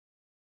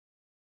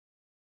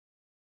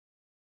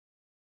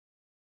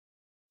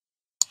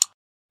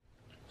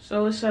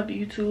So what's up,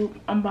 YouTube?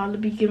 I'm about to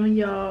be giving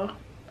y'all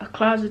a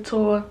closet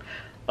tour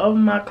of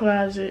my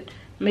closet.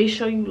 Make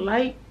sure you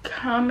like,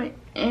 comment,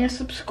 and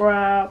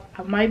subscribe.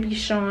 I might be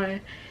showing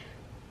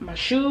my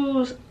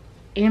shoes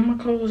and my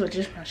clothes, or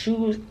just my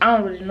shoes. I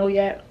don't really know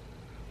yet,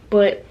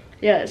 but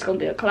yeah, it's gonna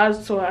be a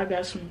closet tour. I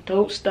got some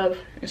dope stuff,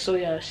 and so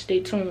yeah, stay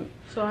tuned.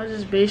 So I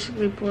just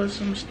basically pulled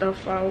some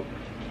stuff out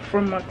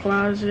from my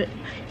closet.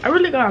 I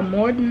really got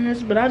more than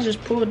this, but I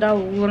just pulled out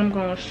what I'm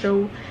gonna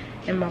show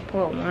in my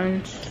part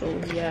one. So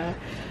yeah,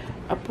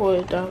 I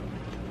pulled it out.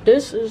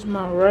 This is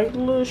my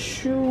regular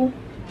shoe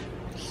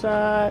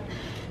side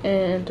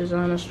and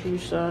designer shoe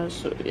side.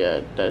 So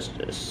yeah, that's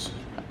this.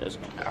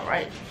 All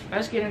right,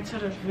 let's get into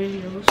the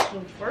video.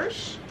 So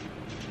first,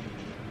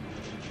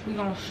 we're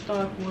gonna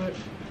start with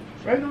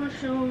regular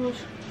shoes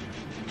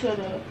to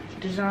the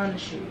designer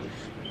shoes.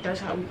 That's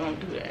how we're gonna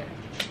do that.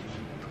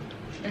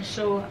 And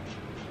so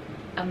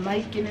I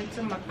might get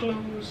into my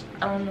clothes.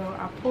 I don't know.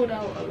 I pulled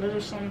out a little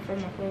something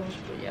from my clothes,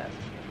 but yeah.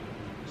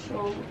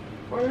 So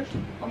first,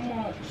 I'm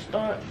gonna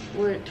start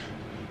with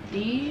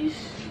these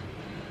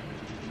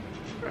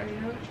right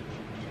here.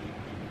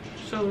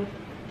 So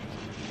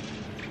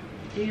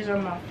these are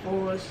my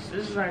fours.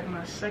 This is like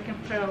my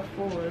second pair of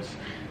fours.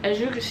 As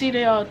you can see,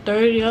 they are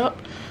 30 up,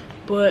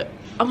 but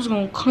I was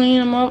gonna clean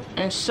them up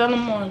and sell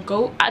them on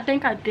GOAT. I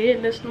think I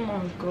did list them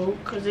on GOAT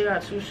because they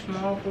got too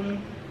small for me.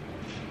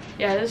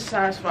 Yeah, this is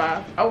size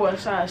 5. I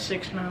was size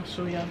 6 now,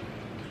 so yeah.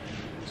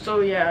 So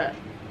yeah,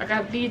 I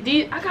got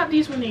these. I got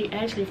these when they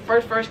actually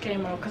first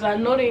came out, because I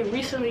know they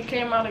recently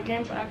came out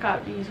again, but I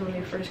got these when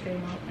they first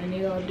came out, and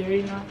they all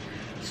dirty now.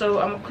 So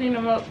I'm gonna clean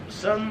them up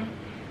some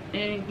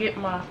and get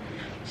my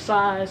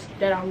size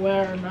that I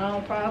wear now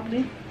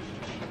probably.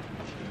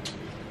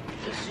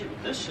 Let's see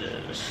what this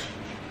is.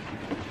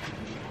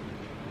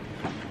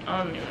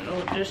 I don't even know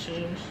what this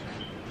is.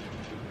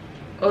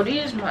 Oh,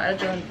 these are my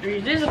Edge on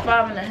 3s. These are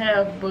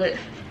 5.5, but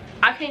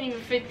I can't even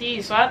fit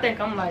these, so I think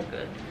I'm like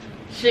a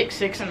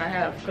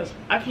 6.5, because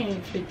I can't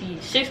even fit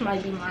these. 6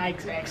 might be my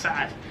exact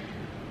size,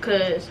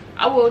 because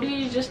I wore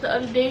these just the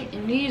other day,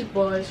 and these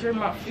boys hurt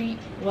my feet,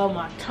 well,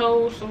 my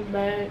toes so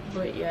bad.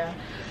 But yeah,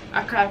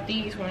 I caught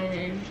these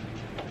when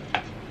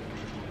I'm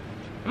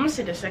gonna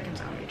say the second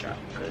time they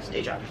dropped, because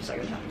they dropped the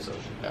second time. So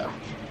yeah,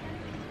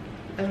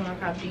 that's when I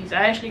caught these.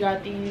 I actually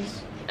got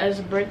these as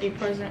a birthday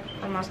present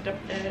from my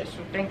stepdad,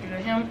 so thank you to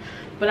him.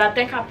 But I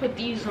think I put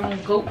these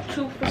on GOAT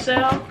too for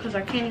sale, because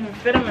I can't even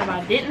fit them if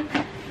I didn't.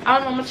 I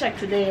don't know, I'm gonna check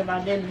today if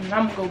I didn't, and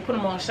I'm gonna go put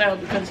them on sale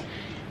because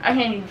I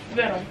can't even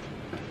fit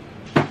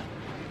them.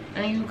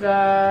 And you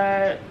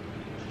got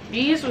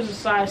these, was a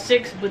size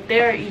 6, but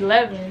they're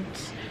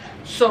 11s,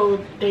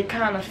 so they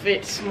kind of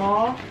fit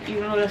small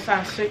even though they're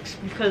size 6,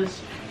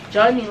 because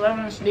Jordan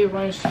 11s, they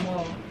run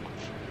small.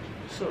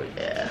 So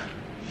yeah,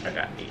 I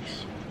got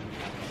these.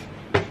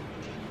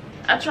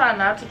 I try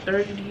not to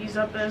 30 these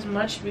up as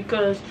much,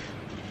 because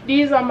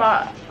these are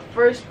my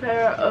first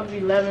pair of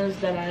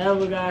 11s that I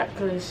ever got,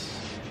 because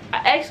I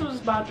actually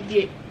was about to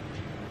get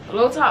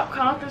low top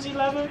Converse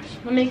 11s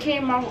when they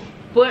came out,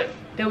 but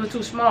they were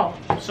too small.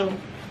 So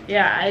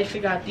yeah, I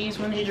actually got these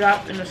when they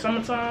dropped in the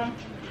summertime,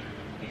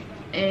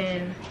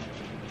 and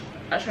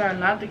I try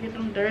not to get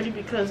them dirty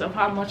because of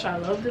how much I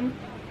love them.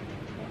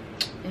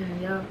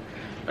 And yeah,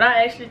 but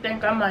I actually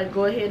think I might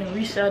go ahead and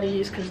resell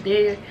these, because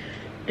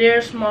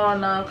they're small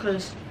now,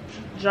 because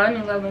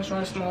Jordan 11s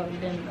run small, you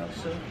didn't know.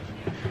 So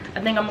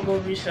I think I'm gonna go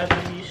resell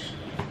these.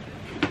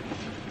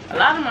 A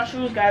lot of my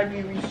shoes gotta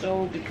be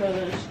resold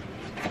because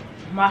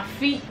my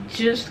feet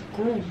just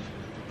grew.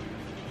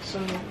 So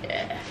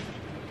yeah,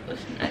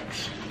 what's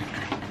next?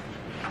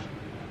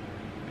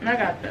 And I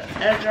got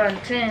the Air Jordan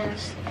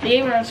 10s.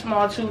 They run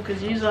small too, because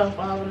these are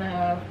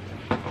 5.5.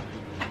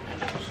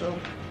 So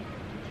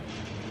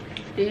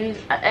these,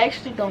 I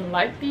actually don't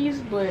like these,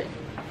 but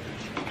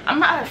I'm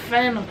not a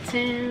fan of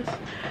 10s,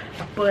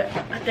 but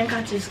I think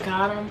I just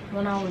got them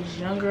when I was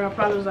younger. I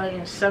probably was like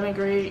in 7th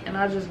grade, and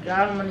I just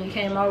got them when they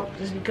came out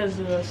just because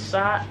of the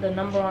side, the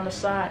number on the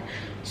side.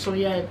 So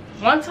yeah,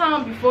 one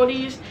time before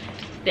these,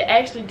 they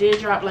actually did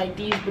drop like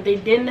these, but they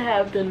didn't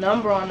have the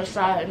number on the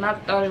side, and I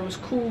thought it was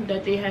cool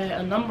that they had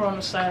a number on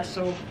the side.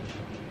 So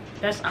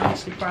that's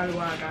honestly probably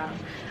why I got them.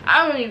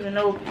 I don't even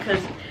know,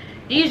 because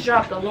these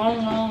dropped a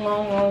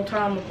long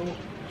time ago.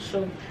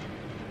 So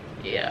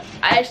yeah,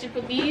 I actually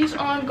put these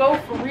on GOAT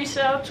for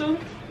resale too.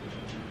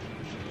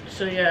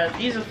 So yeah,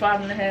 these are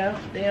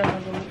 5.5. They are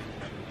on GOAT.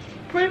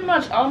 Pretty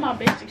much all my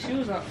basic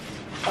shoes are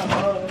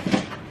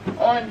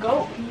on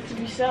GOAT to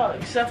resell,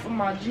 except for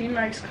my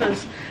G-Nikes,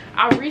 because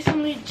I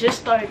recently just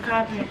started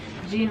copying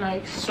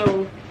G-Nikes.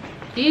 So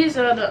these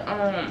are the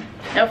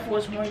Air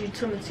Force 1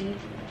 utility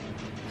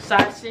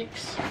size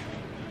 6.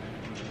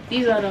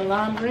 These are the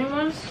lime green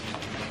ones.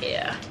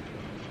 Yeah,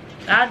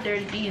 I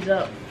dirtied these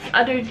up.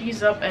 I dirtied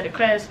these up at a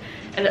class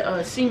at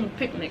a senior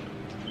picnic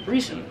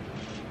recently.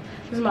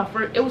 This is my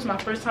first. It was my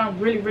first time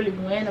really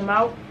wearing them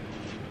out,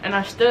 and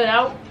I stood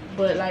out.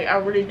 But like, I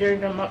really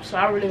dirtied them up, so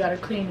I really gotta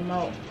clean them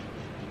out.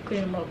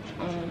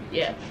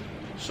 Yeah.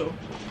 So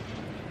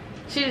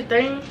See, the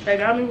thing that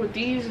got me with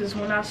these is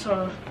when I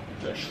saw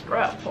the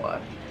strap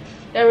part.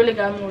 That really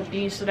got me with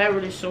these, so that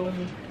really sold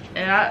me.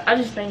 And I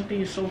just think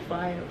these are so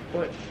fire.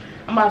 But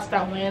I'm about to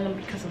start wearing them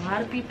because a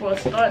lot of people are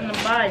starting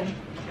to buy them.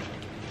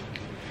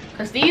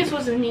 Because these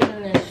wasn't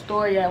even in the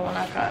store yet when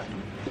I got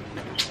them.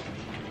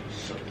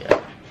 So,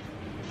 yeah.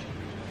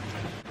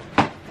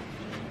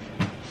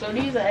 So,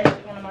 these are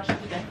actually one of my shoes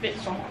that fit,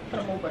 so I'm going to put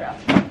them over there.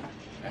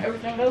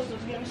 Everything else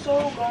is getting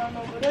sold, going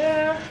over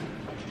there.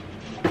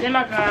 Then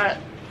I got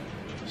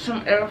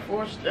some Air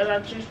Force that I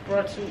just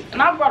brought to,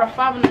 and I brought a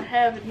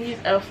 5.5 in these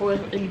Air Force,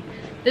 and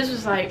this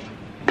was like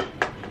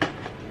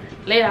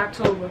late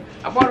October.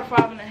 I bought a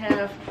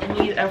 5.5 in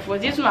these Air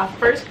Force. These are my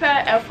first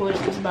pair of Air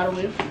Forces, by the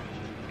way,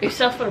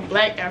 except for the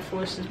black Air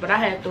Forces, but I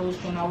had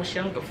those when I was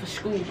younger for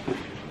school.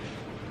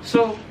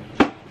 So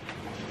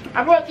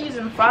I brought these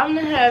in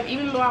 5.5,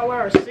 even though I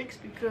wear a 6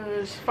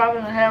 because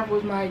 5.5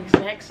 was my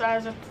exact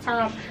size at the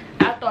time.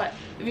 I thought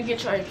if you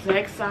get your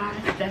exact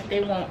size that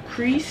they won't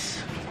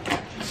crease.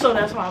 So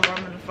that's why I brought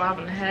them in the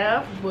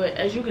 5.5. But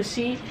as you can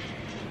see,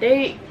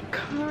 they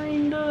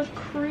kinda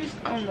creased.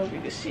 I don't know if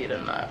you can see it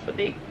or not, but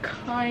they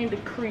kinda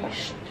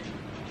creased.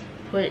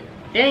 But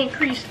they ain't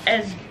creased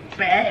as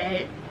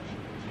bad.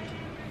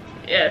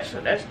 Yeah,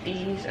 so that's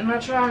these. And I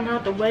try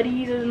not to wear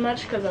these as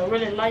much because I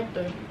really like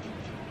them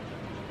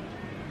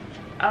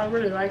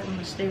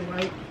to stay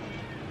white.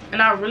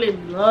 And I really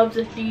loved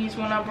these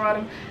when I brought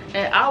them.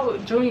 And our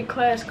junior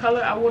class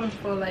color, I wore them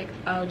for like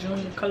our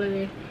junior color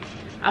day.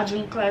 Our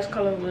junior class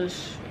color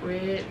was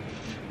red.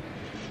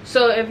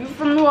 So if you're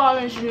from New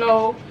Orleans, you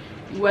know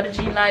you wear the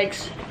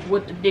G-Nikes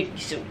with the Dickie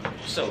suit.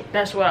 So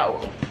that's what I wore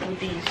with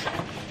these.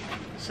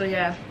 So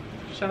yeah,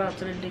 shout out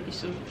to the Dickie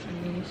suit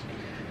and these.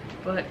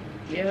 But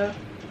yeah,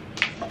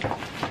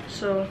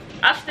 so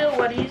I still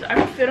wear these. I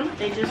can fit them.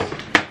 They just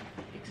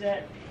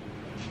exact.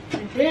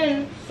 And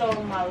then, so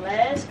my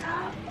last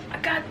top, I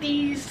got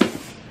these.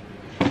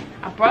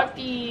 I brought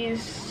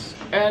these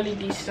early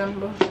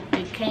December.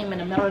 They came in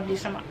the middle of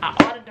December. I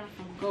ordered them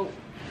from Go.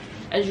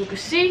 As you can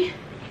see,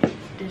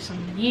 there's some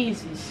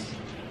Yeezys.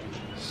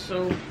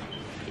 So,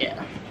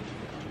 yeah.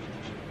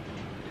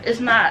 It's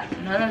not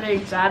none of the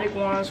exotic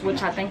ones,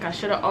 which I think I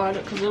should have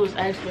ordered because it was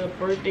actually a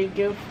birthday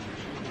gift.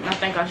 And I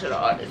think I should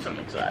have ordered some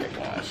exotic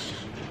ones.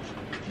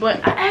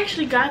 But I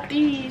actually got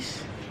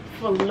these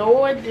for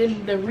lower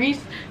than the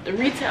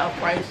retail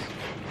price.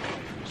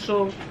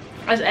 So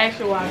that's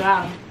actually why I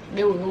got them.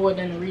 They were lower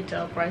than the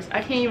retail price.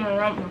 I can't even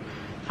remember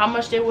how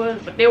much they were,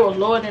 but they were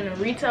lower than the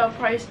retail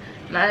price,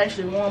 and I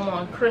actually wore them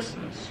on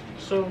Christmas.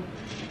 So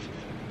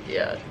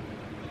yeah,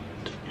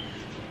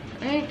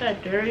 ain't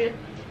that dirty.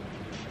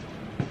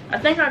 I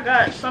think I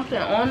got something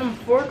on them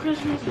for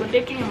Christmas, but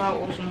they came out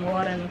with some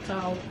water and a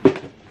towel.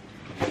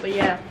 But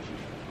yeah,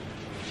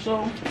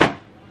 so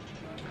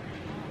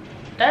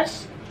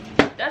that's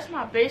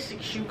my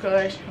basic shoe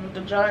collection with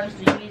the Jordans,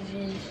 the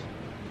Yeezys,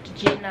 the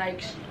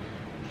G-Nikes.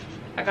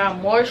 I got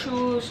more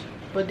shoes,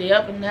 but they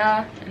up and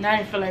down, and I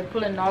didn't feel like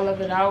pulling all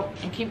of it out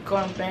and keep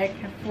going back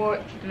and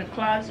forth in the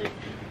closet.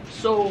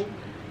 So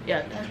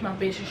yeah, that's my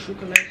basic shoe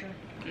collection.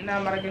 Now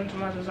I'm about to get into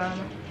my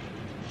designer.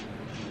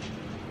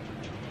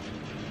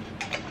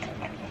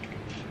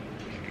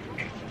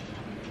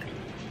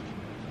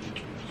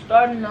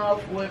 Starting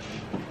off with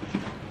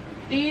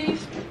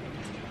these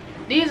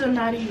are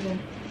not even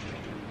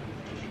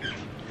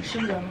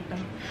shoes on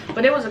them,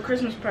 but it was a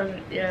Christmas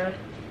present. Yeah,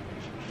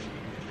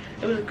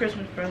 it was a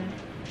Christmas present.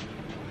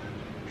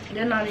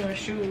 They're not even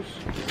shoes.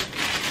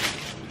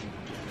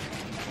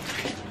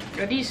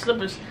 Girl, these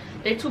slippers,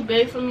 they too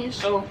big for me,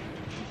 so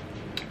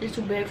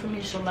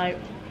like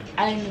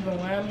I didn't even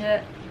wear them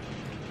yet.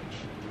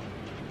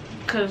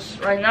 Cause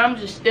right now I'm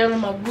just stealing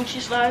my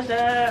Gucci slides that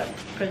I have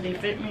because they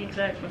fit me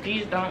exact, but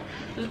these don't.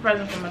 This is a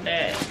present from my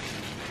dad.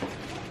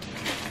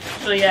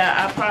 So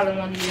yeah, I probably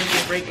won't even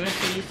get breaking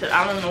into these.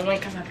 I don't know when,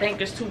 cause I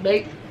think it's too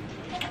late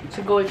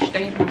to go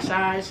exchange my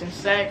size and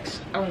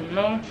sex. I don't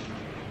know.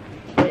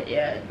 But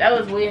yeah, that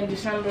was way in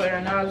December,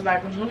 and I was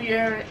like a New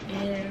Year,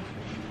 and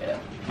yeah.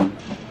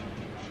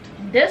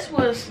 This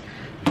was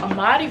a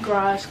Mardi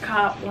Gras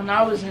cop when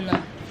I was in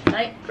the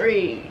 9th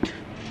grade.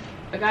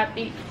 I got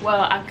these,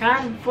 well, I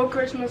got them for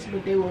Christmas,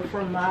 but they were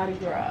from Mardi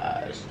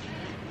Gras.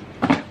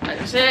 Like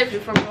I said, if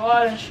you're from New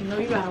Orleans, you know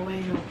you gotta wear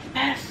your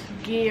best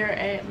gear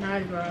at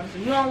Mardi Gras. If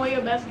you don't wear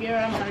your best gear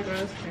at Mardi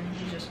Gras, then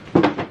you just,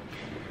 but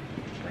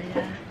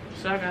yeah.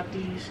 So I got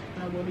these,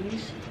 I wore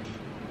these.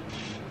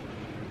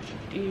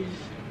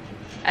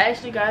 I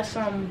actually got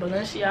some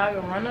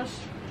Balenciaga runners.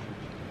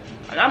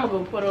 And I'm gonna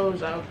go put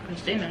those out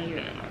because they're not even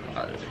in my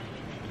closet.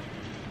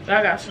 But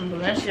I got some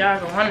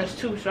Balenciaga runners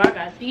too. So I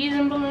got these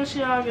in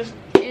Balenciagas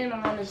and the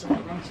runners in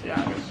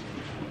Balenciagas.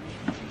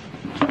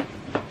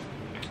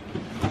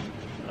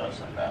 What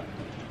else I got?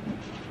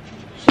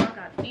 So I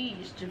got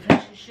these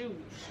Givenchy shoes.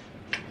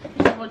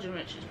 Some more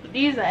Givenchy's. But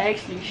these are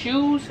actually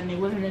shoes and they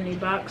wasn't in any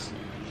box.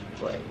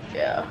 But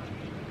yeah.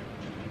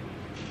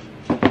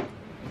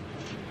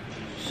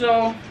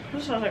 So what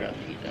else I got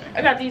these in?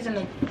 I got these in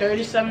the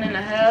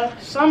 37.5.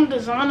 Some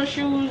designer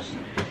shoes,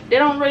 they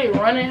don't really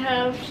run in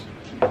halves.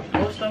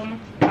 Most of them.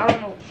 I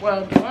don't know.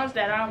 Well, the ones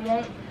that I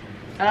want,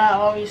 that I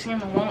always seem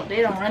to want,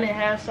 they don't run in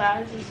half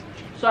sizes.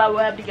 So I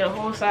would have to get a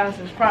whole size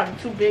that's probably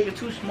too big or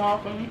too small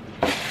for me.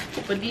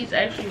 But these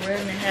actually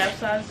ran in half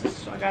sizes.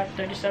 So I got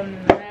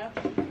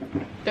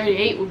 37.5.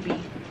 38 would be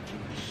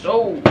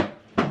so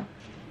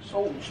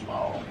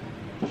small.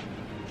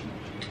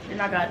 Then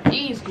I got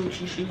these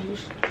Gucci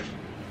shoes.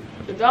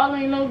 If y'all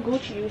ain't know,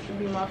 Gucci used to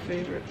be my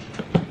favorite.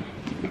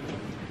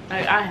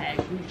 Like, I had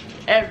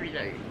Gucci every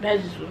day.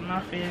 That just was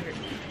my favorite.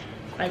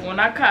 Like, when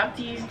I copped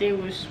these, they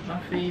was my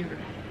favorite.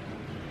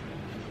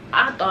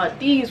 I thought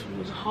these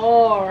was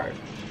hard.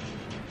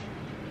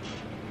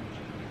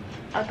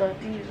 I thought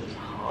these was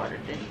harder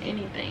than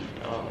anything,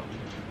 dog.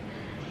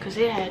 Cause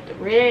it had the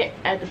red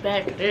at the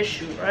back of this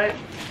shoe, right?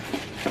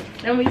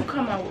 Then when you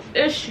come out with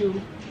this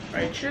shoe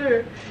right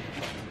here,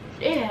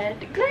 it had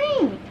the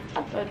green.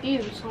 I thought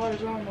these was hard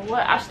as I don't know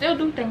what. I still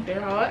do think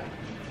they're hard.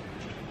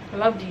 I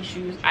love these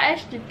shoes. I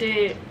actually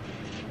did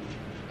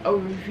a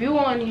review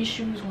on these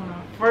shoes when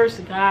I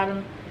first got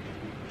them.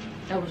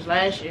 That was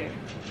last year.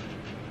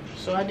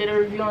 So I did a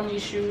review on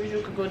these shoes.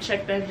 You could go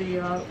check that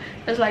video out.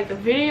 That's like the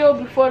video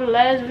before the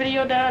last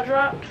video that I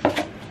dropped.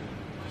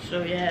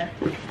 So yeah.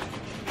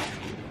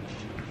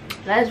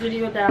 Last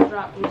video that I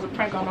dropped was a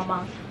prank on my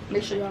mom.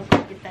 Make sure y'all go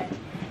get that.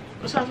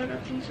 What size I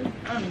got these in?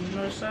 I don't even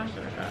know the size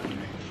that I got in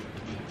there.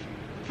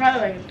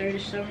 Probably like a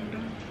 37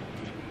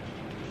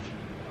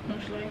 though.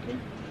 Most likely.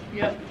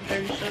 Yep,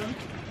 37.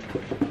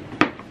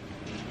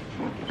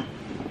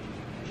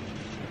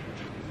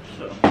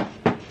 So I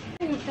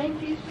didn't think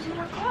these was in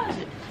my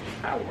closet.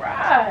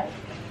 Alright.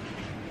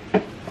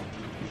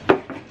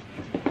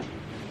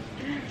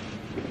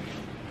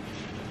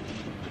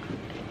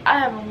 I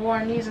haven't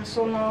worn these in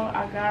so long.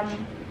 I got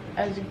them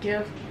as a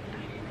gift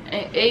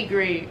in 8th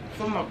grade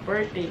for my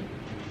birthday.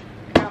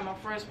 I got my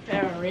first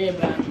pair of red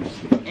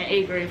bottoms in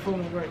 8th grade for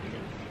my birthday.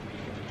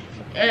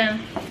 And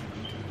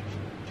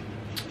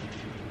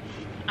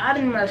I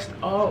done messed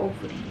all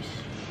over these.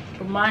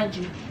 But mind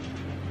you,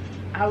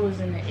 I was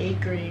in the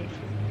 8th grade.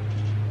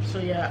 So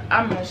yeah,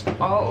 I messed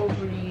all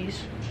over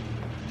these.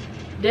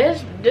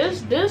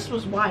 This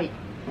was white.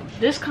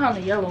 This kind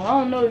of yellow. I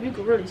don't know if you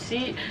can really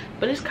see it,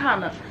 but it's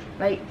kind of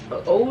like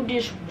an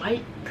oldish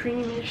white,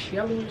 creamish,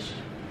 yellowish,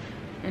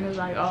 and it's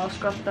like all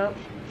scuffed up.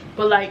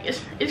 But like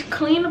it's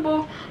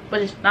cleanable,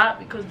 but it's not,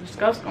 because the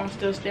scuff's gonna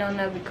still stay on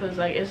there because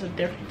like it's a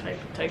different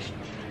type of texture.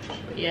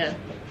 But yeah,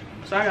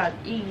 so I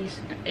got these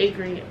in 8th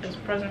grade as a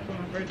present for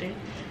my birthday.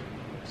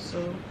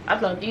 So I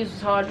thought these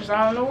was hard as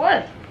I don't know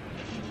what.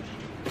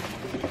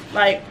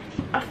 Like,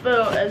 I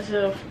feel as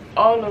if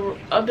all the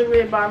other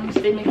red bottoms,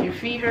 they make your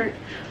feet hurt.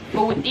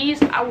 But with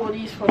these, I wore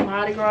these for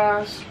Mardi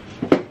Gras.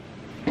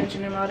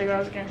 Mentioning Mardi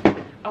Gras again.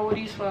 I wore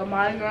these for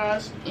Mardi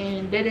Gras,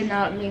 and they did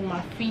not make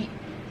my feet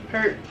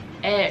hurt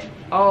at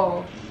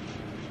all.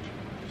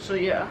 So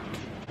yeah.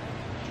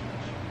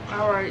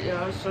 Alright,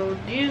 y'all. So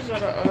these are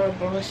the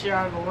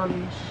Balenciaga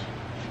runners.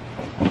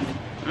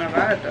 Now,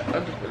 I had the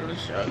other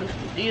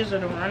Balenciagas. These are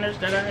the runners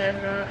that I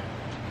had got.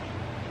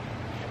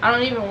 I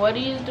don't even wear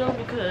these though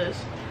because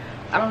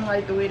I don't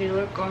like the way they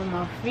look on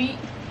my feet.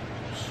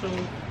 So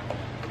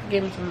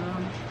give them to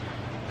mom,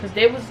 because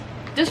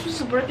this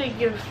was a birthday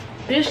gift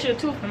this year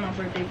too for my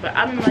birthday, but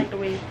I didn't like the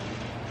way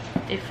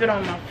it fit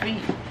on my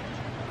feet.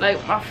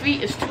 Like, my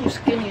feet is too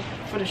skinny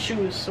for the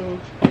shoes, so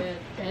that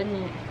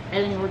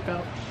didn't work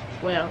out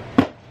well.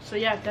 So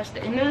yeah, that's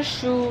the end of the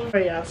shoes.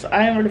 Alright, y'all, so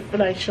I didn't really feel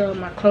like showing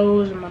my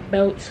clothes and my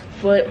belts,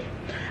 but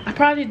I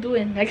probably do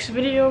it next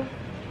video,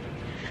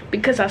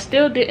 because I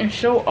still didn't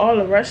show all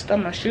the rest of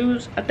my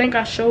shoes. I think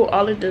I showed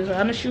all the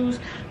designer shoes,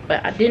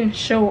 but I didn't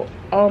show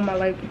all my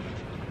like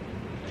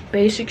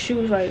basic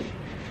shoes like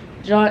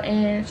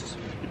Jordans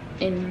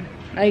and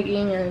Nike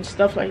and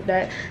stuff like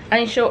that. I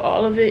didn't show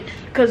all of it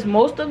because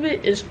most of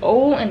it is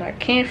old and I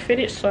can't fit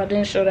it, so I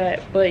didn't show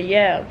that. But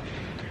yeah,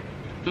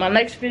 my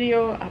next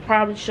video I'll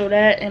probably show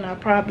that, and I'll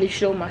probably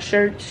show my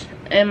shirts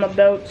and my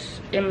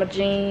belts and my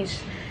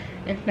jeans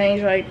and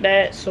things like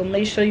that. So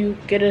make sure you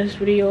give this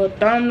video a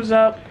thumbs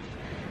up,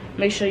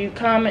 make sure you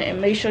comment,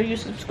 and make sure you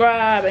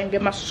subscribe and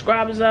get my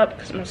subscribers up,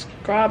 because my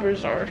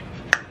subscribers are.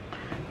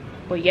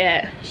 But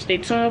yeah, stay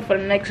tuned for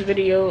the next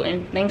video,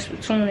 and thanks for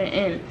tuning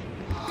in.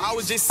 I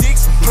was just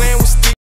 6 playing with